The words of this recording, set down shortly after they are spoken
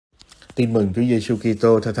Tin mừng Chúa Giêsu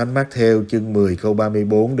Kitô theo Thánh Mác-thêu chương 10 câu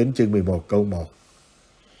 34 đến chương 11 câu 1.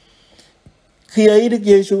 Khi ấy Đức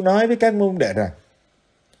Giêsu nói với các môn đệ rằng: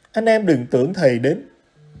 anh em đừng tưởng Thầy đến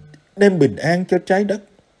đem bình an cho trái đất.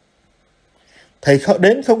 Thầy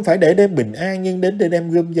đến không phải để đem bình an, nhưng đến để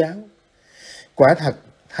đem gươm giáo. Quả thật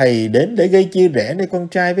Thầy đến để gây chia rẽ nơi con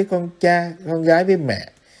trai với con cha, con gái với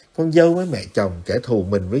mẹ, con dâu với mẹ chồng, kẻ thù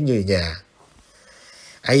mình với người nhà.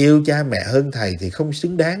 Ai yêu cha mẹ hơn Thầy thì không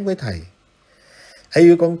xứng đáng với Thầy. Ai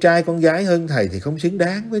yêu con trai con gái hơn Thầy thì không xứng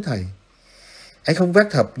đáng với Thầy. Ai không vác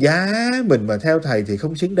thập giá mình mà theo Thầy thì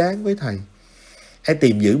không xứng đáng với Thầy. Ai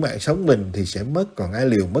tìm giữ mạng sống mình thì sẽ mất, còn ai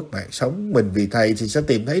liều mất mạng sống mình vì Thầy thì sẽ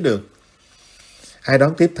tìm thấy được. Ai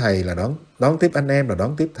đón tiếp Thầy là đón tiếp anh em là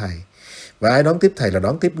đón tiếp Thầy. Và ai đón tiếp Thầy là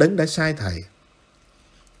đón tiếp Đấng đã sai Thầy.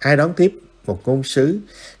 Ai đón tiếp một ngôn sứ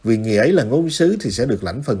vì người ấy là ngôn sứ thì sẽ được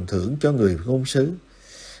lãnh phần thưởng cho người ngôn sứ.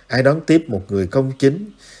 Ai đón tiếp một người công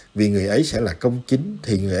chính vì người ấy sẽ là công chính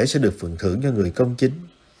thì người ấy sẽ được phần thưởng cho người công chính.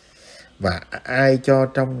 Và ai cho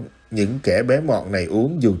trong những kẻ bé mọn này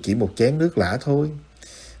uống dù chỉ một chén nước lã thôi,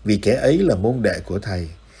 vì kẻ ấy là môn đệ của Thầy,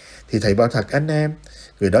 thì Thầy bảo thật anh em,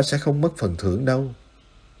 người đó sẽ không mất phần thưởng đâu.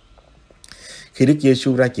 Khi Đức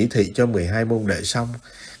Giêsu ra chỉ thị cho 12 môn đệ xong,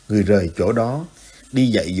 người rời chỗ đó, đi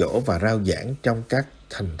dạy dỗ và rao giảng trong các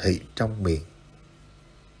thành thị trong miền.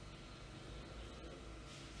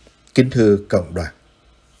 Kính thưa cộng đoàn,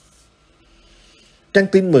 trang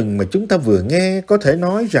tin mừng mà chúng ta vừa nghe có thể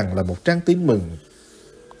nói rằng là một trang tin mừng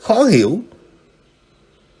khó hiểu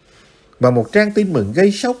và một trang tin mừng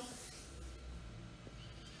gây sốc.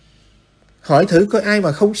 Hỏi thử coi ai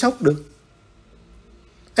mà không sốc được.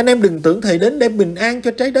 Anh em đừng tưởng Thầy đến đem bình an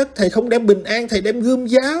cho trái đất. Thầy không đem bình an, Thầy đem gươm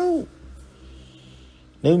giáo.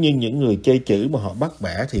 Nếu như những người chơi chữ mà họ bắt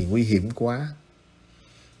bẻ thì nguy hiểm quá.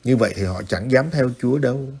 Như vậy thì họ chẳng dám theo Chúa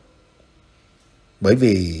đâu. Bởi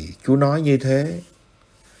vì Chúa nói như thế.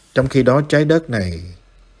 Trong khi đó trái đất này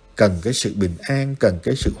cần cái sự bình an, cần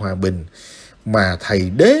cái sự hòa bình. Mà Thầy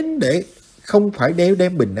đến để không phải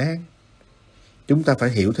đem bình an. Chúng ta phải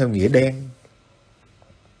hiểu theo nghĩa đen.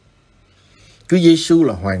 Chúa Giêsu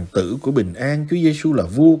là hoàng tử của bình an, Chúa Giêsu là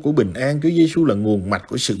vua của bình an, Chúa Giêsu là nguồn mạch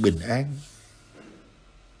của sự bình an.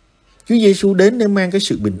 Chúa Giêsu đến để mang cái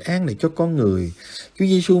sự bình an này cho con người. Chúa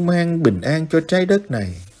Giêsu mang bình an cho trái đất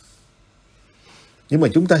này. Nhưng mà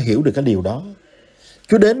chúng ta hiểu được cái điều đó.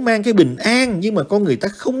 Chúa đến mang cái bình an, nhưng mà con người ta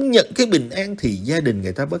không nhận cái bình an thì gia đình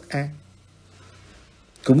người ta bất an.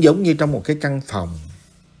 Cũng giống như trong một cái căn phòng,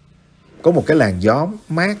 có một cái làn gió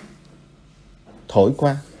mát thổi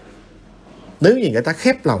qua. Nếu như người ta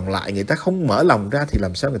khép lòng lại, người ta không mở lòng ra thì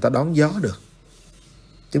làm sao người ta đón gió được?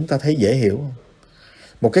 Chúng ta thấy dễ hiểu không?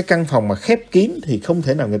 Một cái căn phòng mà khép kín thì không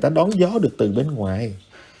thể nào người ta đón gió được từ bên ngoài.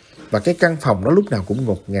 Và cái căn phòng đó lúc nào cũng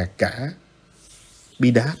ngột ngạt cả,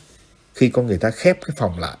 bi đát khi con người ta khép cái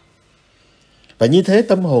phòng lại. Và như thế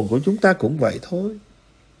tâm hồn của chúng ta cũng vậy thôi.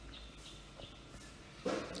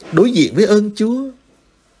 Đối diện với ơn Chúa,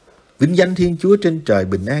 vinh danh Thiên Chúa trên trời,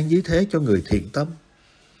 bình an dưới thế cho người thiện tâm.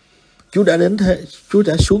 Chúa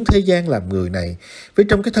đã xuống thế gian làm người này, với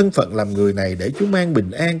trong cái thân phận làm người này để Chúa mang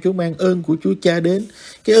bình an, Chúa mang ơn của Chúa Cha đến.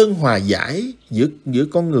 Cái ơn hòa giải giữa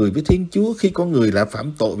con người với Thiên Chúa khi con người là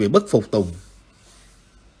phạm tội về bất phục tùng.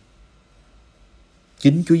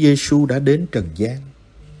 Chính Chúa Giêsu đã đến trần gian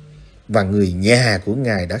và người nhà của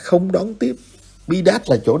Ngài đã không đón tiếp. Bi đát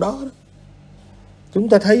là chỗ đó. Chúng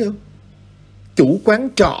ta thấy không? Chủ quán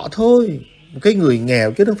trọ thôi, một cái người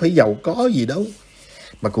nghèo chứ nó phải giàu có gì đâu,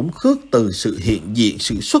 mà cũng khước từ sự hiện diện,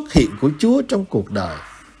 sự xuất hiện của Chúa trong cuộc đời.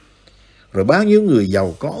 Rồi bao nhiêu người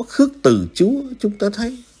giàu có khước từ Chúa, chúng ta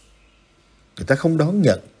thấy. Người ta không đón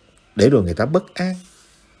nhận, để rồi người ta bất an.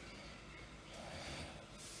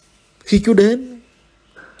 Khi Chúa đến,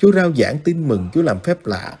 Chúa rao giảng tin mừng, Chúa làm phép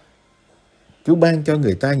lạ, Chúa ban cho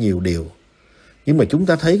người ta nhiều điều. Nhưng mà chúng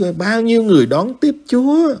ta thấy coi bao nhiêu người đón tiếp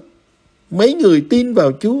Chúa, mấy người tin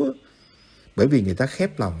vào Chúa. Bởi vì người ta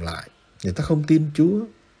khép lòng lại, người ta không tin Chúa.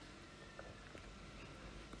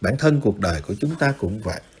 Bản thân cuộc đời của chúng ta cũng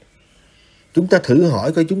vậy. Chúng ta thử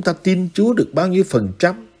hỏi coi chúng ta tin Chúa được bao nhiêu phần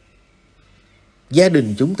trăm? Gia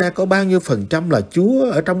đình chúng ta có bao nhiêu phần trăm là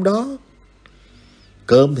Chúa ở trong đó?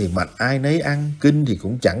 Cơm thì mạnh ai nấy ăn, kinh thì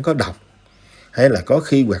cũng chẳng có đọc. Hay là có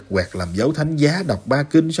khi quẹt làm dấu thánh giá, đọc 3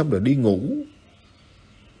 kinh xong rồi đi ngủ.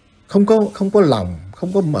 Không có lòng,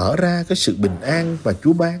 không có mở ra cái sự bình an và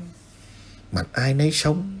Chúa ban. Mạnh ai nấy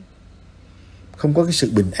sống. Không có cái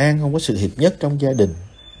sự bình an, không có sự hiệp nhất trong gia đình.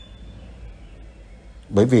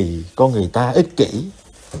 Bởi vì con người ta ích kỷ.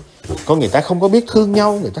 Con người ta không có biết thương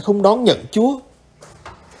nhau, người ta không đón nhận Chúa.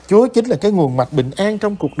 Chúa chính là cái nguồn mạch bình an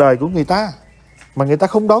trong cuộc đời của người ta. Mà người ta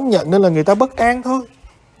không đón nhận nên là người ta bất an thôi.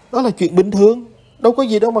 Đó là chuyện bình thường, đâu có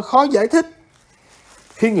gì đâu mà khó giải thích.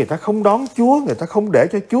 Khi người ta không đón Chúa, người ta không để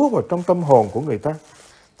cho Chúa vào trong tâm hồn của người ta,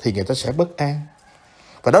 thì người ta sẽ bất an.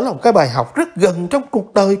 Và đó là một cái bài học rất gần trong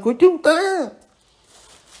cuộc đời của chúng ta.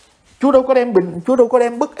 Chúa đâu có đem Chúa đâu có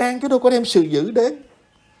đem bất an, Chúa đâu có đem sự dữ đến.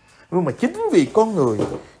 Nhưng mà chính vì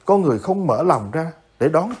con người không mở lòng ra để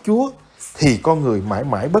đón Chúa, thì con người mãi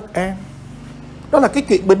mãi bất an. Đó là cái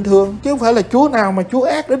chuyện bình thường, chứ không phải là Chúa nào mà Chúa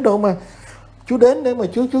ác đến độ mà Chúa đến để mà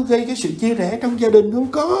Chúa gây cái sự chia rẽ trong gia đình,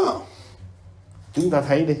 không có. Chúng ta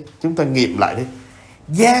thấy đi, chúng ta nghiệm lại đi.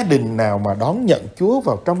 Gia đình nào mà đón nhận Chúa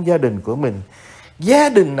vào trong gia đình của mình, gia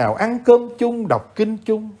đình nào ăn cơm chung, đọc kinh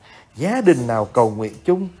chung, gia đình nào cầu nguyện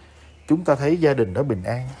chung, chúng ta thấy gia đình đó bình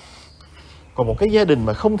an. Còn một cái gia đình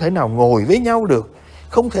mà không thể nào ngồi với nhau được,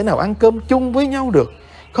 không thể nào ăn cơm chung với nhau được,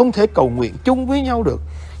 không thể cầu nguyện chung với nhau được,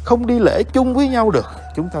 không đi lễ chung với nhau được,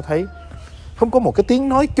 chúng ta thấy không có một cái tiếng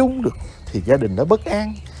nói chung được, thì gia đình đó bất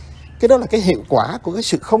an. Cái đó là cái hiệu quả của cái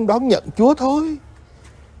sự không đón nhận Chúa thôi.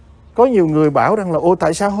 Có nhiều người bảo rằng là ô,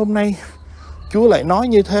 tại sao hôm nay Chúa lại nói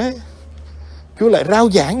như thế, Chúa lại rao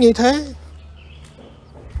giảng như thế,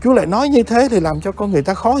 Chúa lại nói như thế, thì làm cho con người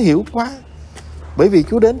ta khó hiểu quá. Bởi vì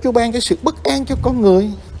Chúa đến, Chúa ban cái sự bất an cho con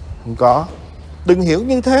người. Không có, đừng hiểu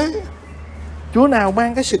như thế. Chúa nào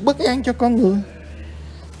ban cái sự bất an cho con người?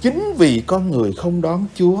 Chính vì con người không đón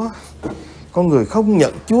Chúa, con người không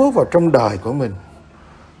nhận Chúa vào trong đời của mình,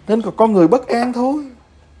 nên con người bất an thôi.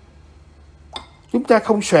 Chúng ta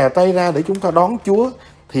không xòe tay ra để chúng ta đón Chúa,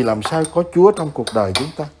 thì làm sao có Chúa trong cuộc đời chúng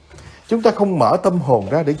ta? Chúng ta không mở tâm hồn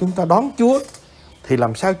ra để chúng ta đón Chúa, thì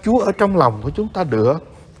làm sao Chúa ở trong lòng của chúng ta được?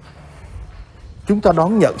 Chúng ta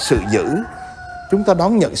đón nhận sự dữ, chúng ta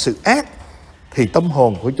đón nhận sự ác, thì tâm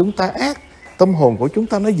hồn của chúng ta ác, tâm hồn của chúng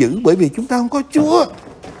ta nó dữ, bởi vì chúng ta không có Chúa.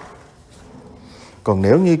 Còn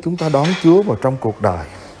nếu như chúng ta đón Chúa vào trong cuộc đời,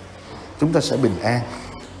 chúng ta sẽ bình an.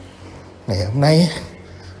 Ngày hôm nay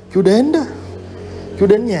Chúa đến đó, Chúa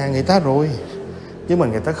đến nhà người ta rồi, nhưng mà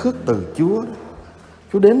người ta khước từ Chúa.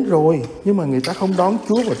 Chúa đến rồi, nhưng mà người ta không đón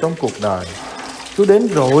Chúa vào trong cuộc đời. Chúa đến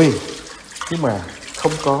rồi, nhưng mà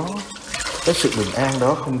không có cái sự bình an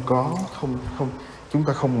đó, chúng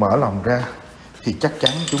ta không mở lòng ra, thì chắc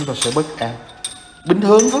chắn chúng ta sẽ bất an. Bình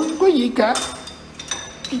thường thôi, không có gì cả.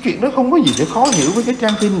 Cái chuyện đó không có gì để khó hiểu với cái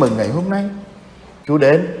trang tin mừng ngày hôm nay. Chúa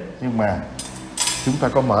đến, nhưng mà chúng ta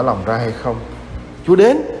có mở lòng ra hay không? Chúa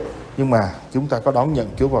đến, nhưng mà chúng ta có đón nhận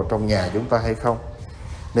Chúa vào trong nhà chúng ta hay không?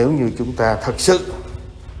 Nếu như chúng ta thật sự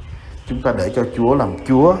chúng ta để cho Chúa làm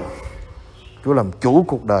Chúa, Chúa làm chủ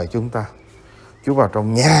cuộc đời chúng ta, Chúa vào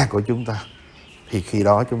trong nhà của chúng ta, thì khi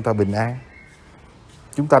đó chúng ta bình an.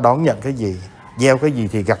 Chúng ta đón nhận cái gì, gieo cái gì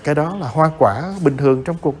thì gặt cái đó, là hoa quả bình thường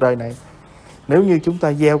trong cuộc đời này. Nếu như chúng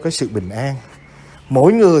ta gieo cái sự bình an,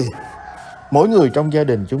 mỗi người trong gia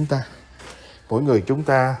đình chúng ta, mỗi người chúng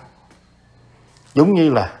ta giống như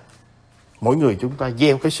là mỗi người chúng ta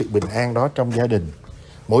gieo cái sự bình an đó trong gia đình,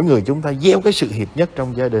 mỗi người chúng ta gieo cái sự hiệp nhất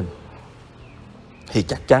trong gia đình, thì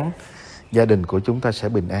chắc chắn gia đình của chúng ta sẽ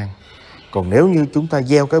bình an. Còn nếu như chúng ta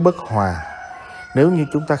gieo cái bất hòa, nếu như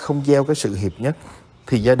chúng ta không gieo cái sự hiệp nhất,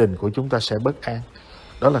 thì gia đình của chúng ta sẽ bất an.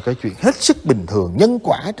 Đó là cái chuyện hết sức bình thường, nhân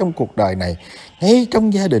quả trong cuộc đời này, ngay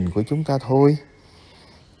trong gia đình của chúng ta thôi.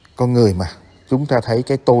 Con người mà, chúng ta thấy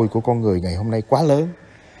cái tôi của con người ngày hôm nay quá lớn.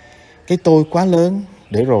 Cái tôi quá lớn,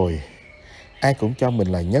 để rồi ai cũng cho mình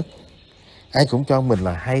là nhất, ai cũng cho mình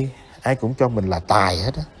là hay, ai cũng cho mình là tài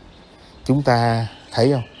hết á. Chúng ta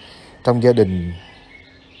thấy không? Trong gia đình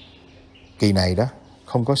kỳ này đó,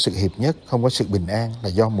 không có sự hiệp nhất, không có sự bình an, là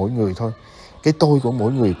do mỗi người thôi. Cái tôi của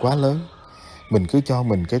mỗi người quá lớn. Mình cứ cho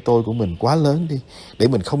mình cái tôi của mình quá lớn đi, để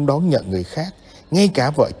mình không đón nhận người khác. Ngay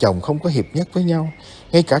cả vợ chồng không có hiệp nhất với nhau,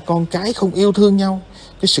 ngay cả con cái không yêu thương nhau.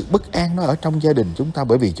 Cái sự bất an nó ở trong gia đình chúng ta,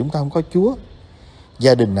 bởi vì chúng ta không có Chúa.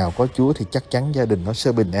 Gia đình nào có Chúa thì chắc chắn gia đình nó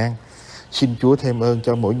sẽ bình an. Xin Chúa thêm ơn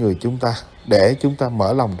cho mỗi người chúng ta, để chúng ta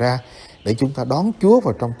mở lòng ra, để chúng ta đón Chúa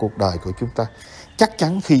vào trong cuộc đời của chúng ta. Chắc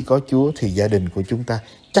chắn khi có Chúa thì gia đình của chúng ta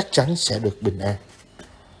chắc chắn sẽ được bình an.